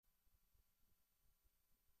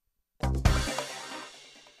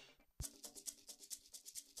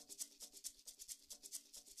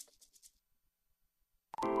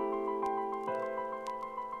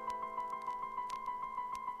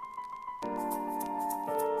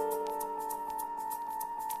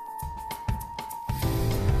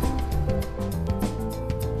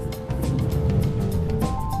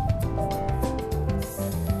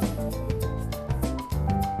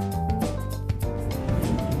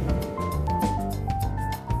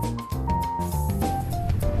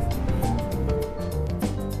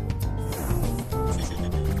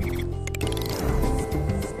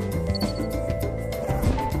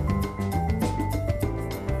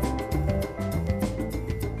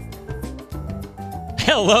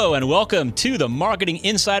Hello and welcome to the Marketing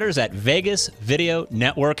Insiders at Vegas Video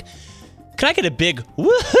Network. Can I get a big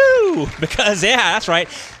woohoo? Because, yeah, that's right.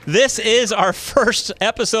 This is our first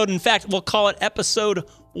episode. In fact, we'll call it episode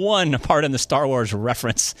 1, pardon the Star Wars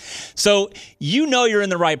reference. So you know you're in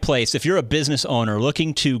the right place if you're a business owner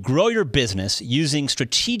looking to grow your business using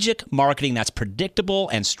strategic marketing that's predictable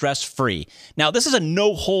and stress-free. Now, this is a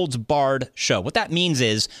no-holds-barred show. What that means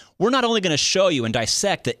is we're not only going to show you and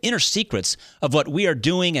dissect the inner secrets of what we are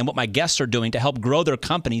doing and what my guests are doing to help grow their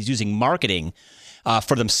companies using marketing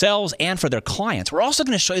for themselves and for their clients. We're also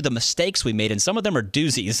going to show you the mistakes we made, and some of them are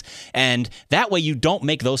doozies, and that way you don't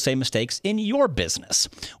make those same mistakes in your business.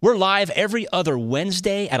 We're live every other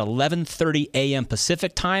Wednesday at 11:30 a.m.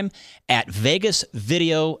 Pacific time at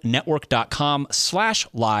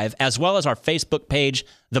vegasvideonetwork.com/live, as well as our Facebook page,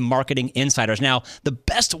 The Marketing Insiders. Now, the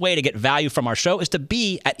best way to get value from our show is to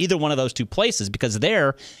be at either one of those two places, because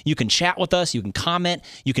there you can chat with us, you can comment,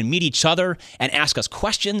 you can meet each other and ask us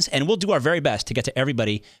questions, and we'll do our very best to get to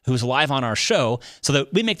everybody who's live on our show so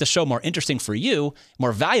that we make the show more interesting for you,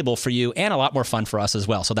 more valuable for you, and a lot more fun for us as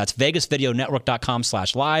well. So that's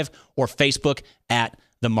vegasvideonetwork.com/live or Facebook at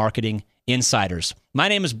The Marketing Insiders. My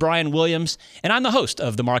name is Brian Williams, and I'm the host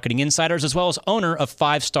of The Marketing Insiders, as well as owner of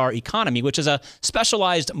 5 Star Economy, which is a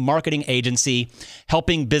specialized marketing agency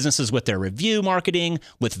helping businesses with their review marketing,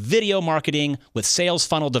 with video marketing, with sales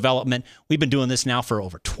funnel development. We've been doing this now for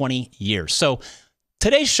over 20 years. So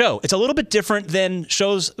today's show, it's a little bit different than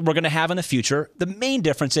shows we're going to have in the future. The main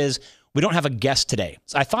difference is we don't have a guest today.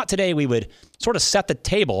 So I thought today we would sort of set the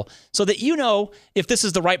table so that you know if this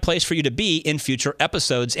is the right place for you to be in future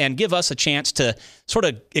episodes and give us a chance to sort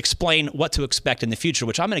of explain what to expect in the future,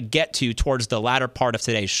 which I'm going to get to towards the latter part of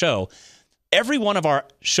today's show. Every one of our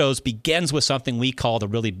shows begins with something we call the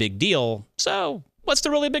really big deal. So what's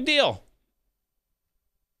the really big deal?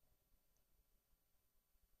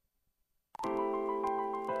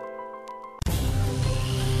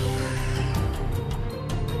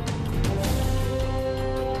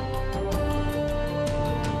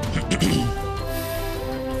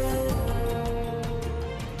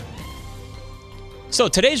 So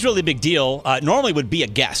today's really big deal normally would be a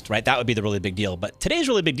guest, right? That would be the really big deal. But today's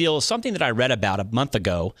really big deal is something that I read about a month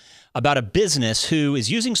ago about a business who is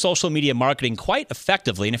using social media marketing quite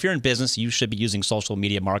effectively. And if you're in business, you should be using social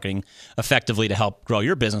media marketing effectively to help grow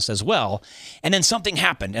your business as well. And then something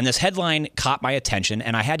happened, and this headline caught my attention,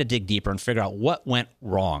 and I had to dig deeper and figure out what went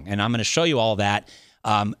wrong. And I'm going to show you all that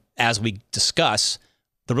as we discuss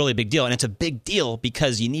the really big deal. And it's a big deal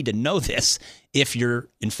because you need to know this if you're,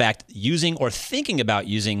 in fact, using or thinking about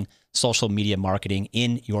using social media marketing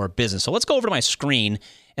in your business. So let's go over to my screen,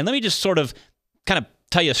 and let me just sort of kind of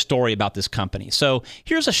tell you a story about this company. So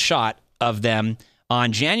here's a shot of them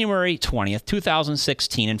on January 20th,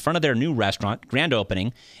 2016, in front of their new restaurant, grand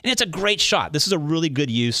opening. And it's a great shot. This is a really good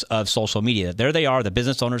use of social media. There they are, the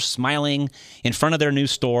business owners smiling in front of their new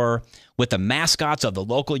store with the mascots of the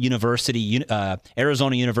local university,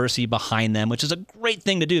 Arizona University, behind them, which is a great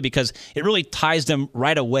thing to do because it really ties them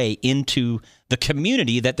right away into the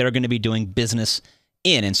community that they're going to be doing business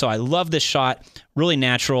in. And so I love this shot, really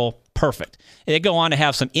natural, perfect. They go on to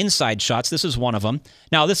have some inside shots. This is one of them.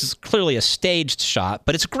 Now, this is clearly a staged shot,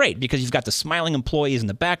 but it's great because you've got the smiling employees in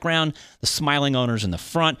the background, the smiling owners in the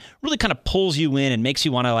front. Really kind of pulls you in and makes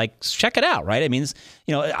you want to like check it out, right? I mean,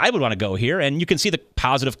 I would want to go here, and you can see the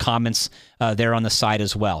positive comments there on the side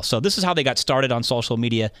as well. So this is how they got started on social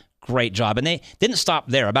media. Great job. And they didn't stop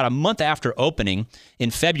there. About a month after opening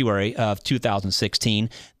in February of 2016,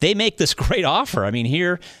 they make this great offer. I mean,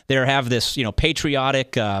 here they have this,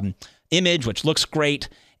 patriotic image, which looks great.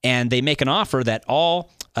 And they make an offer that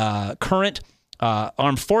all current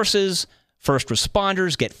armed forces, first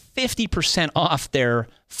responders get 50% off their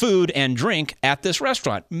food and drink at this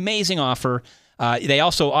restaurant. Amazing offer. They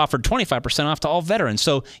also offered 25% off to all veterans.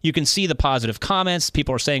 So you can see the positive comments.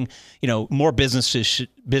 People are saying, more businesses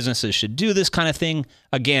should do this kind of thing.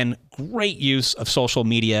 Again, great use of social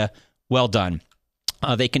media. Well done.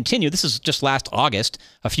 They continue. This is just last August,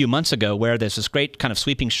 a few months ago, where there's this great kind of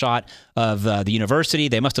sweeping shot of the university.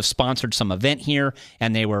 They must have sponsored some event here,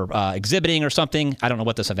 and they were exhibiting or something. I don't know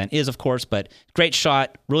what this event is, of course, but great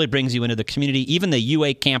shot. Really brings you into the community. Even the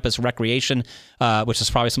UA campus recreation, which is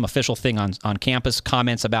probably some official thing on campus,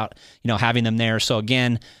 comments about having them there. So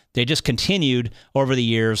again, they just continued over the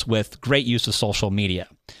years with great use of social media.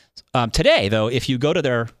 Today, though, if you go to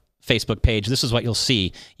their Facebook page, this is what you'll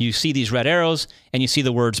see. You see these red arrows, and you see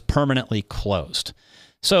the words permanently closed.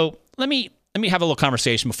 So let me let me have a little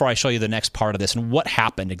conversation before I show you the next part of this and what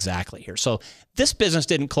happened exactly here. So this business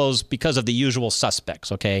didn't close because of the usual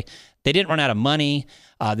suspects, okay? They didn't run out of money.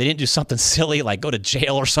 They didn't do something silly like go to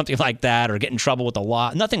jail or something like that or get in trouble with the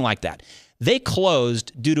law. Nothing like that. They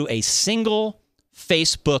closed due to a single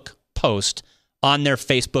Facebook post on their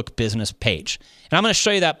Facebook business page. And I'm going to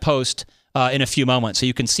show you that post in a few moments so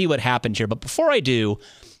you can see what happened here. But before I do,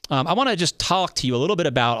 I want to just talk to you a little bit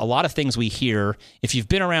about a lot of things we hear if you've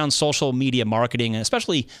been around social media marketing, and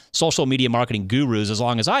especially social media marketing gurus as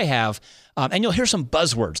long as I have, and you'll hear some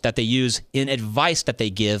buzzwords that they use in advice that they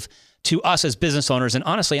give to us as business owners. And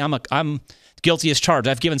honestly, I'm guilty as charged.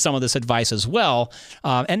 I've given some of this advice as well,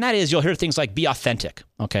 and that is you'll hear things like be authentic.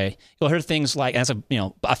 Okay, you'll hear things like, and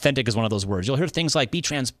that's authentic is one of those words. You'll hear things like be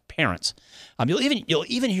transparent. You'll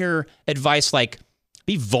even hear advice like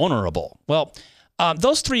be vulnerable. Well,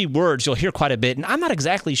 those three words you'll hear quite a bit, and I'm not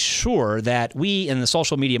exactly sure that we in the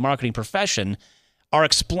social media marketing profession are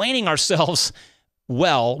explaining ourselves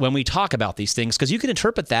well when we talk about these things, because you can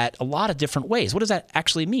interpret that a lot of different ways. What does that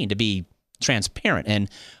actually mean to be transparent, and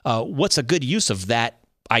what's a good use of that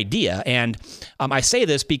idea? And I say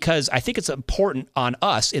this because I think it's important on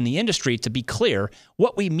us in the industry to be clear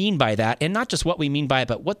what we mean by that, and not just what we mean by it,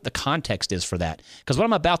 but what the context is for that. Because what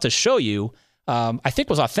I'm about to show you, I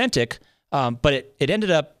think was authentic, but it ended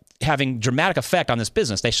up having dramatic effect on this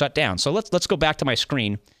business. They shut down. So let's go back to my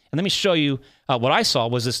screen and let me show you what I saw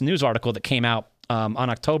was this news article that came out on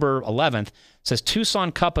October 11th. It says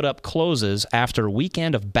Tucson Cup It Up closes after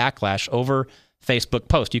weekend of backlash over Facebook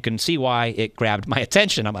post. You can see why it grabbed my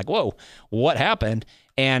attention. I'm like, whoa, what happened?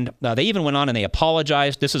 And they even went on and they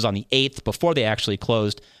apologized. This is on the 8th before they actually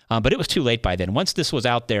closed, but it was too late by then. Once this was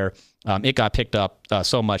out there, it got picked up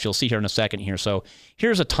so much. You'll see here in a second here. So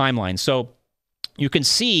here's a timeline. So you can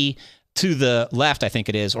see to the left, I think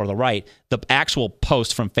it is, or the right, the actual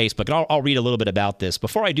post from Facebook. And I'll read a little bit about this.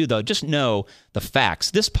 Before I do, though, just know the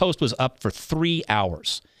facts. This post was up for 3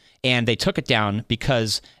 hours, and they took it down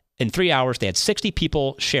because in 3 hours, they had 60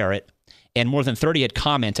 people share it, and more than 30 had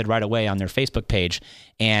commented right away on their Facebook page,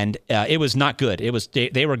 and it was not good. It was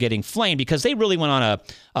they were getting flamed because they really went on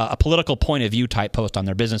a political point of view type post on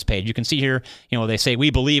their business page. You can see here, they say, we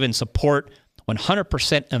believe and support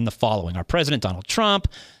 100% in the following: our President Donald Trump,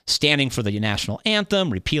 standing for the national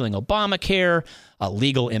anthem, repealing Obamacare,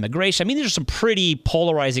 legal immigration. I mean, these are some pretty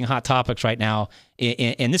polarizing hot topics right now,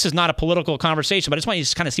 and this is not a political conversation, but I just want you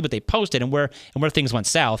to kind of see what they posted and where things went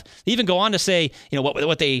south. They even go on to say,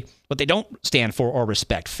 what they don't stand for or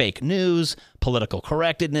respect: fake news, political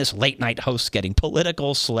correctness, late night hosts getting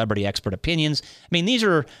political, celebrity expert opinions. I mean, these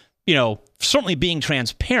are, certainly being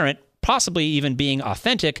transparent, possibly even being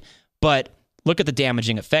authentic, but look at the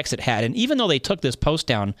damaging effects it had. And even though they took this post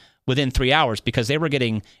down within 3 hours because they were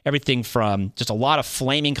getting everything from just a lot of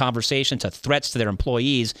flaming conversation to threats to their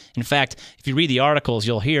employees. In fact, if you read the articles,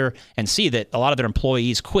 you'll hear and see that a lot of their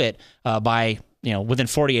employees quit by within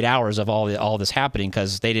 48 hours of all this happening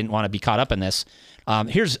because they didn't want to be caught up in this.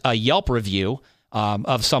 Here's a Yelp review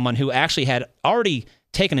of someone who actually had already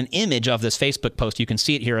taken an image of this Facebook post. You can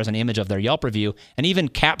see it here as an image of their Yelp review, and even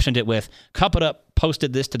captioned it with, Cup It Up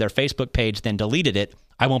posted this to their Facebook page, then deleted it.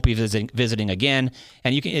 I won't be visiting again.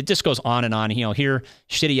 And it just goes on and on. Here,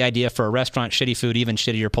 shitty idea for a restaurant, shitty food, even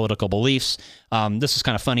shittier political beliefs. This is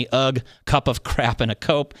kind of funny. Ugh, cup of crap in a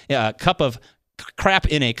cup. Cup of crap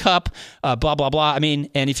in a cup, blah, blah, blah. I mean,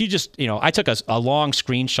 and if you just, I took a long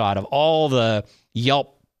screenshot of all the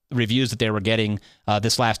Yelp reviews that they were getting on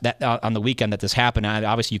the weekend that this happened. And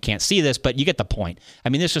obviously, you can't see this, but you get the point. I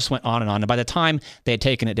mean, this just went on. And by the time they had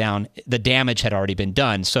taken it down, the damage had already been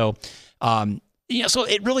done. So, so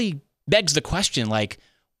it really begs the question, like,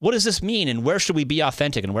 what does this mean? And where should we be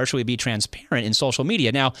authentic? And where should we be transparent in social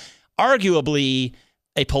media? Now, arguably,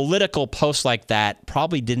 a political post like that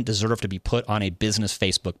probably didn't deserve to be put on a business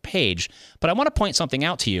Facebook page. But I want to point something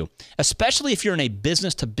out to you, especially if you're in a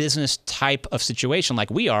business-to-business type of situation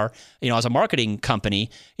like we are, as a marketing company.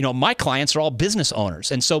 My clients are all business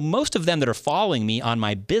owners. And so most of them that are following me on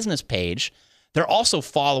my business page, they're also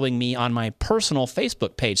following me on my personal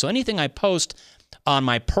Facebook page. So anything I post on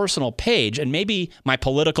my personal page, and maybe my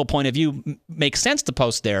political point of view makes sense to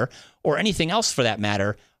post there, or anything else for that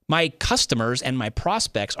matter, my customers and my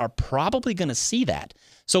prospects are probably going to see that.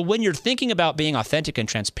 So when you're thinking about being authentic and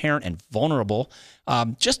transparent and vulnerable,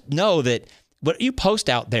 just know that what you post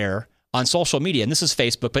out there on social media, and this is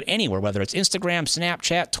Facebook, but anywhere, whether it's Instagram,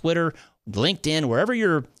 Snapchat, Twitter, LinkedIn, wherever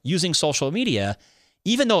you're using social media,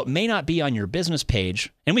 even though it may not be on your business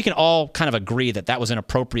page, and we can all kind of agree that that was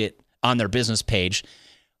inappropriate on their business page,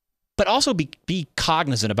 but also be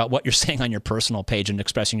cognizant about what you're saying on your personal page and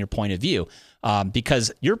expressing your point of view,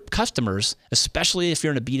 because your customers, especially if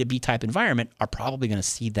you're in a B2B type environment, are probably going to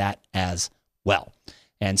see that as well.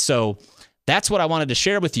 And so that's what I wanted to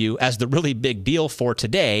share with you as the really big deal for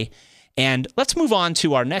today. And let's move on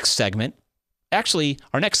to our next segment. Actually,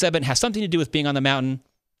 our next segment has something to do with being on the mountain.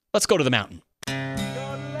 Let's go to the mountain.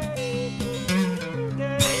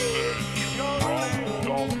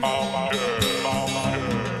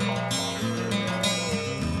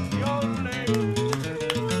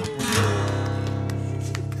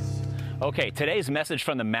 Okay, today's message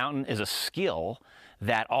from the mountain is a skill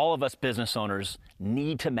that all of us business owners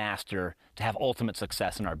need to master to have ultimate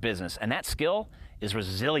success in our business. And that skill is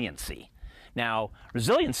resiliency. Now,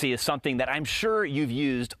 resiliency is something that I'm sure you've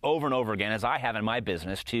used over and over again, as I have in my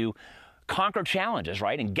business, to conquer challenges,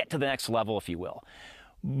 right? And get to the next level, if you will.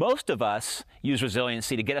 Most of us use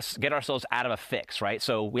resiliency to get ourselves out of a fix, right?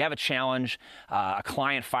 So we have a challenge, a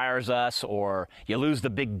client fires us, or you lose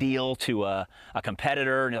the big deal to a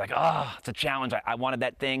competitor, and you're like, oh, it's a challenge, I wanted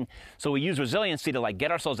that thing. So we use resiliency to like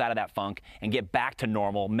get ourselves out of that funk and get back to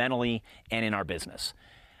normal mentally and in our business.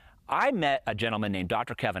 I met a gentleman named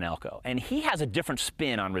Dr. Kevin Elko, and he has a different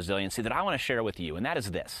spin on resiliency that I want to share with you, and that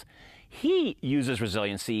is this. He uses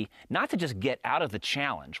resiliency not to just get out of the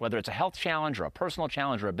challenge, whether it's a health challenge or a personal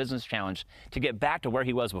challenge or a business challenge, to get back to where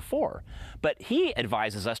he was before, but he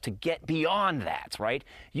advises us to get beyond that, right?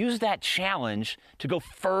 Use that challenge to go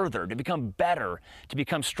further, to become better, to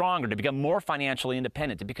become stronger, to become more financially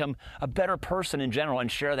independent, to become a better person in general,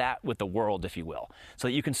 and share that with the world, if you will, so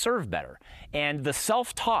that you can serve better. And the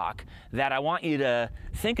self-talk that I want you to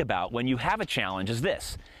think about when you have a challenge is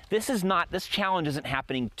this. This challenge isn't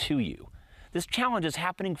happening to you. This challenge is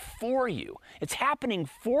happening for you. It's happening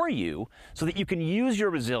for you so that you can use your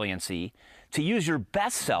resiliency to use your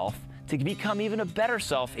best self to become even a better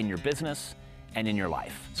self in your business and in your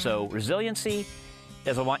life. So resiliency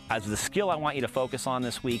is the skill I want you to focus on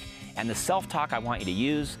this week, and the self-talk I want you to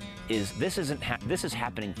use is this is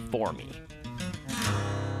happening for me.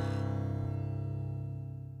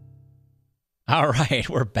 All right,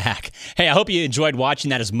 we're back. Hey, I hope you enjoyed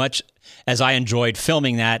watching that as much as I enjoyed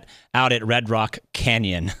filming that out at Red Rock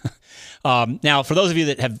Canyon. Now, for those of you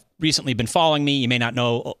that have recently been following me, you may not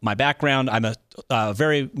know my background. I'm a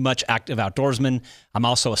very much active outdoorsman. I'm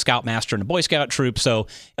also a scoutmaster in a Boy Scout troop. So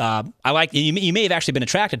you may have actually been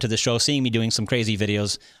attracted to the show, seeing me doing some crazy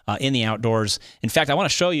videos in the outdoors. In fact, I want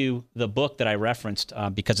to show you the book that I referenced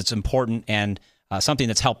because it's important and something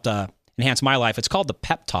that's helped enhance my life. It's called The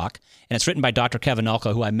Pep Talk, and it's written by Dr. Kevin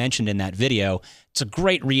Elko, who I mentioned in that video. It's a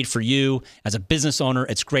great read for you as a business owner.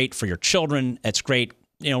 It's great for your children. It's great,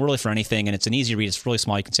 really for anything, and it's an easy read. It's really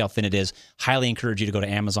small. You can see how thin it is. Highly encourage you to go to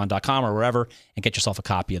Amazon.com or wherever and get yourself a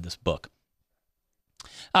copy of this book.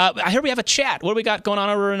 I hear we have a chat. What do we got going on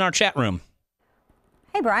over in our chat room?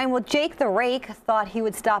 Hey, Brian. Well, Jake the Rake thought he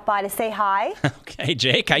would stop by to say hi. Okay,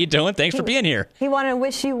 Jake, how you doing? Thanks for being here. He wanted to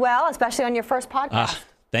wish you well, especially on your first podcast.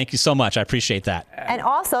 Thank you so much. I appreciate that. And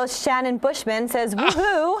also, Shannon Bushman says,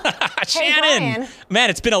 woohoo. Shannon! Hey, man,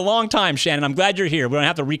 it's been a long time, Shannon. I'm glad you're here. We don't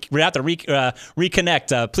have to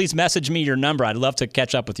reconnect. Please message me your number. I'd love to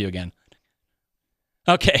catch up with you again.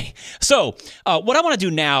 Okay. So what I want to do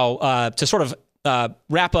now to sort of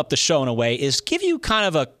wrap up the show in a way is give you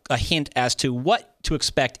kind of a hint as to what to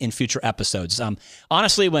expect in future episodes.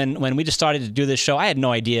 Honestly, when we just started to do this show, I had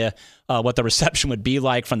no idea what the reception would be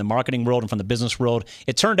like from the marketing world and from the business world.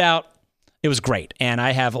 It turned out it was great. And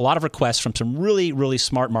I have a lot of requests from some really, really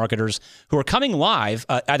smart marketers who are coming live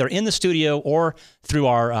either in the studio or through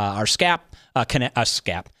our Skype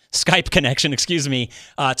connection,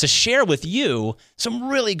 to share with you some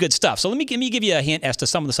really good stuff. So let me give you a hint as to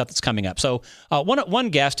some of the stuff that's coming up. So one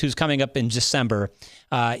guest who's coming up in December,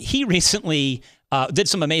 he recently did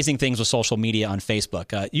some amazing things with social media on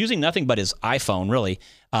Facebook, using nothing but his iPhone, really,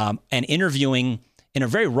 and interviewing in a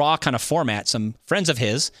very raw kind of format some friends of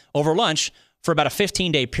his over lunch for about a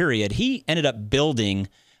 15-day period. He ended up building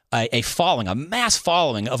a mass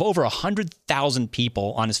following of over 100,000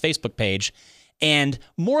 people on his Facebook page. And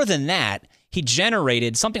more than that, he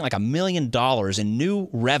generated something like $1 million in new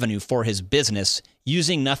revenue for his business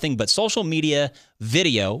using nothing but social media,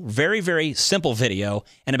 video, very, very simple video,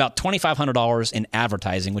 and about $2,500 in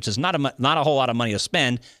advertising, which is not a whole lot of money to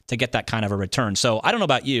spend to get that kind of a return. So I don't know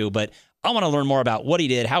about you, but I want to learn more about what he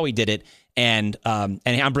did, how he did it, and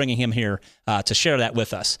I'm bringing him here to share that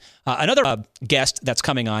with us. Another guest that's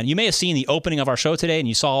coming on, you may have seen the opening of our show today, and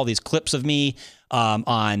you saw all these clips of me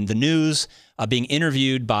on the news. being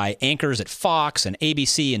interviewed by anchors at Fox and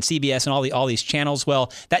ABC and CBS and all these channels.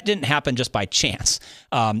 Well, that didn't happen just by chance.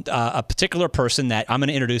 A particular person that I'm going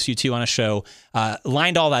to introduce you to on a show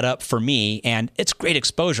lined all that up for me, and it's great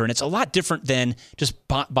exposure. And it's a lot different than just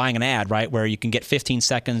buying an ad, right, where you can get 15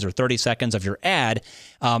 seconds or 30 seconds of your ad.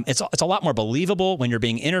 It's a lot more believable when you're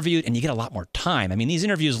being interviewed, and you get a lot more time. I mean, these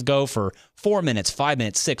interviews go for 4 minutes, 5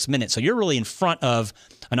 minutes, 6 minutes. So you're really in front of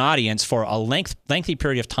an audience for a lengthy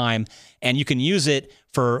period of time, and you can use it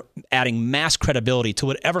for adding mass credibility to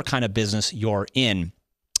whatever kind of business you're in.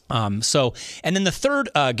 And then the third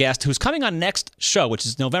guest who's coming on next show, which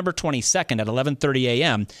is November 22nd at 11:30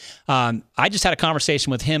 a.m. I just had a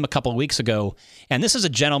conversation with him a couple of weeks ago, and this is a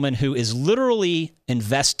gentleman who is literally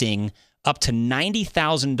investing up to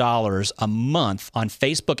 $90,000 a month on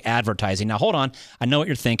Facebook advertising. Now, hold on. I know what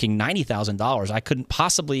you're thinking, $90,000. I couldn't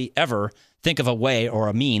possibly ever think of a way or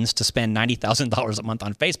a means to spend $90,000 a month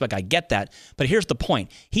on Facebook. I get that. But here's the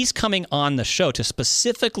point. He's coming on the show to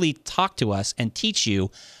specifically talk to us and teach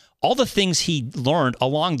you all the things he learned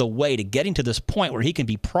along the way to getting to this point where he can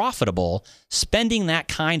be profitable, spending that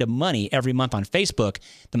kind of money every month on Facebook,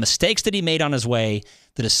 the mistakes that he made on his way,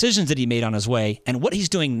 the decisions that he made on his way, and what he's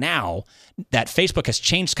doing now that Facebook has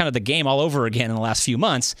changed kind of the game all over again in the last few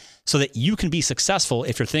months so that you can be successful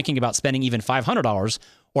if you're thinking about spending even $500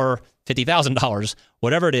 or $50,000,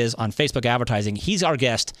 whatever it is, on Facebook advertising. He's our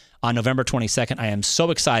guest on November 22nd. I am so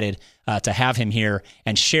excited to have him here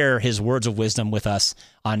and share his words of wisdom with us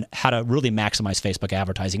on how to really maximize Facebook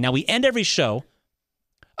advertising. Now, we end every show.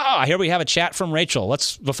 Here we have a chat from Rachel.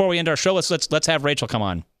 Before we end our show, let's have Rachel come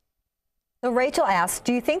on. So Rachel asks,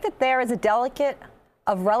 do you think that there is a delicate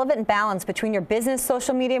of relevant balance between your business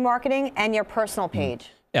social media marketing and your personal page?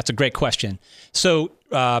 That's a great question. So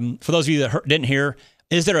for those of you that didn't hear,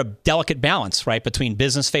 is there a delicate balance, right, between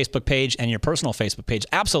business Facebook page and your personal Facebook page?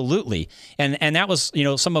 Absolutely. And that was,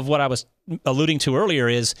 some of what I was alluding to earlier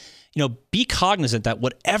is, be cognizant that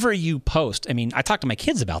whatever you post, I talk to my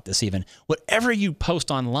kids about this even, whatever you post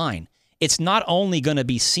online, it's not only going to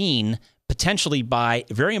be seen potentially by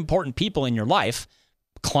very important people in your life,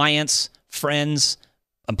 clients, friends,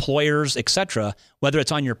 employers, etc., whether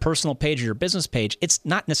it's on your personal page or your business page, it's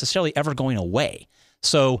not necessarily ever going away.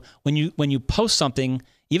 So when you post something,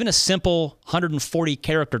 even a simple 140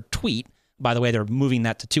 character tweet, by the way, they're moving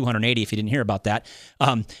that to 280 if you didn't hear about that,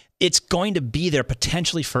 it's going to be there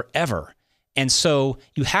potentially forever. And so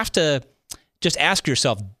you have to just ask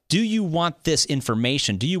yourself, do you want this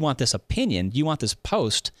information? Do you want this opinion? Do you want this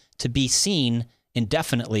post to be seen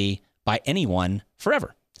indefinitely by anyone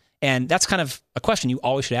forever? And that's kind of a question you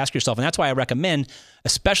always should ask yourself. And that's why I recommend,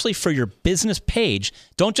 especially for your business page,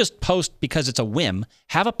 don't just post because it's a whim.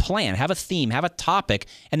 Have a plan, have a theme, have a topic,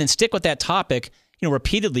 and then stick with that topic,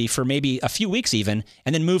 repeatedly for maybe a few weeks even,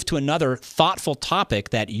 and then move to another thoughtful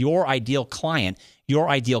topic that your ideal client, your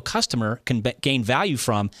ideal customer can gain value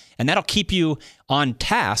from. And that'll keep you on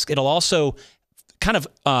task. It'll also kind of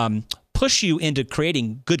push you into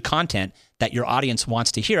creating good content that your audience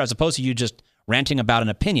wants to hear, as opposed to you just ranting about an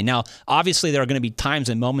opinion. Now, obviously, there are going to be times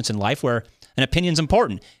and moments in life where an opinion's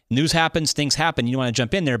important. News happens, things happen, you want to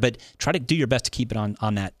jump in there, but try to do your best to keep it on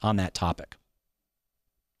that topic.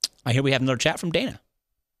 I hear we have another chat from Dana.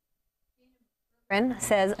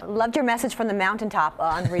 Says, loved your message from the mountaintop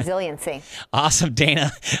on resiliency. Awesome,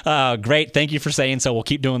 Dana. Great. Thank you for saying so. We'll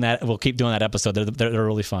keep doing that. We'll keep doing that episode. They're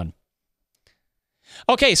really fun.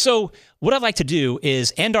 Okay, so what I'd like to do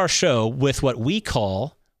is end our show with what we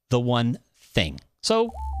call the one thing.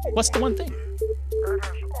 So, what's the one thing? It has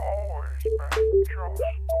always been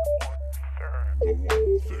just the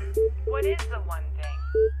one thing. What is the one thing?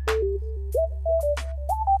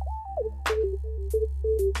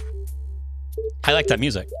 I like that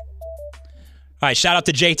music. All right, shout out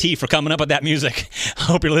to JT for coming up with that music. I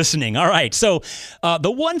hope you're listening. All right, so the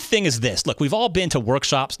one thing is this. Look, we've all been to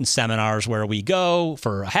workshops and seminars where we go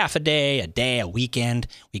for a half a day, a weekend.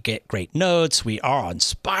 We get great notes. We are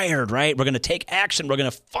inspired, right? We're going to take action. We're going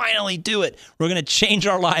to finally do it. We're going to change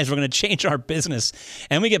our lives. We're going to change our business.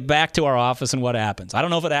 And we get back to our office, and what happens? I don't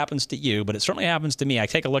know if it happens to you, but it certainly happens to me. I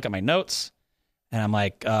take a look at my notes, and I'm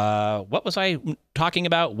like, what was I talking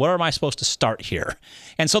about? Where am I supposed to start here?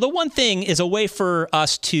 And so the one thing is a way for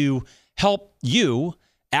us to help you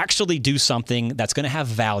actually do something that's going to have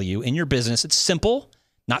value in your business. It's simple,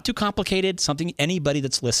 not too complicated, something anybody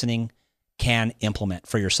that's listening can implement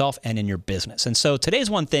for yourself and in your business. And so today's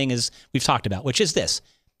one thing is we've talked about, which is this: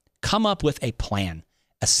 come up with a plan,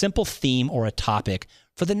 a simple theme or a topic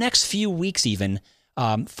for the next few weeks even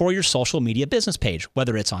for your social media business page,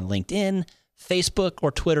 whether it's on LinkedIn, Facebook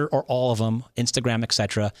or Twitter or all of them, Instagram,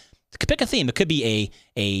 etc. Pick a theme. It could be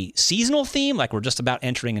a seasonal theme, like we're just about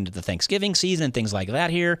entering into the Thanksgiving season and things like that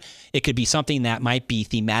here. It could be something that might be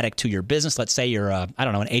thematic to your business. Let's say you're, an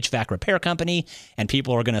HVAC repair company, and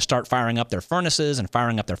people are going to start firing up their furnaces and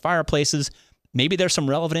firing up their fireplaces. Maybe there's some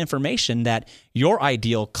relevant information that your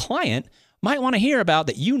ideal client might want to hear about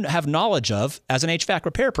that you have knowledge of as an HVAC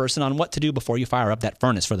repair person on what to do before you fire up that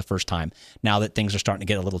furnace for the first time, now that things are starting to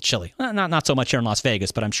get a little chilly. Not so much here in Las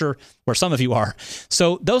Vegas, but I'm sure where some of you are.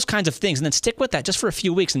 So those kinds of things, and then stick with that just for a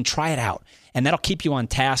few weeks and try it out. And that'll keep you on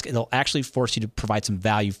task. It'll actually force you to provide some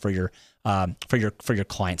value for your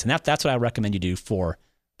clients. And that's what I recommend you do for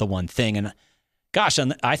the one thing. And gosh,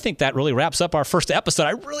 and I think that really wraps up our first episode.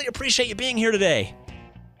 I really appreciate you being here today.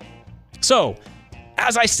 So,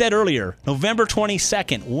 as I said earlier, November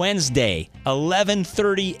 22nd, Wednesday,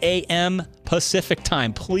 11:30 a.m. Pacific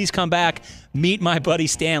time. Please come back, meet my buddy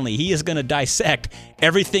Stanley. He is going to dissect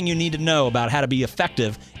everything you need to know about how to be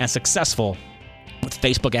effective and successful with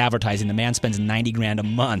Facebook advertising. The man spends $90,000 a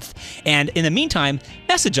month. And in the meantime,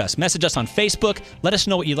 message us. Message us on Facebook. Let us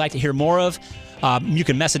know what you'd like to hear more of. You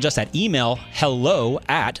can message us at email,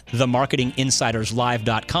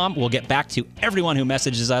 hello@themarketinginsiderslive.com. We'll get back to everyone who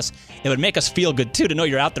messages us. It would make us feel good, too, to know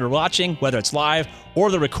you're out there watching, whether it's live or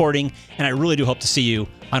the recording. And I really do hope to see you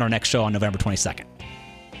on our next show on November 22nd.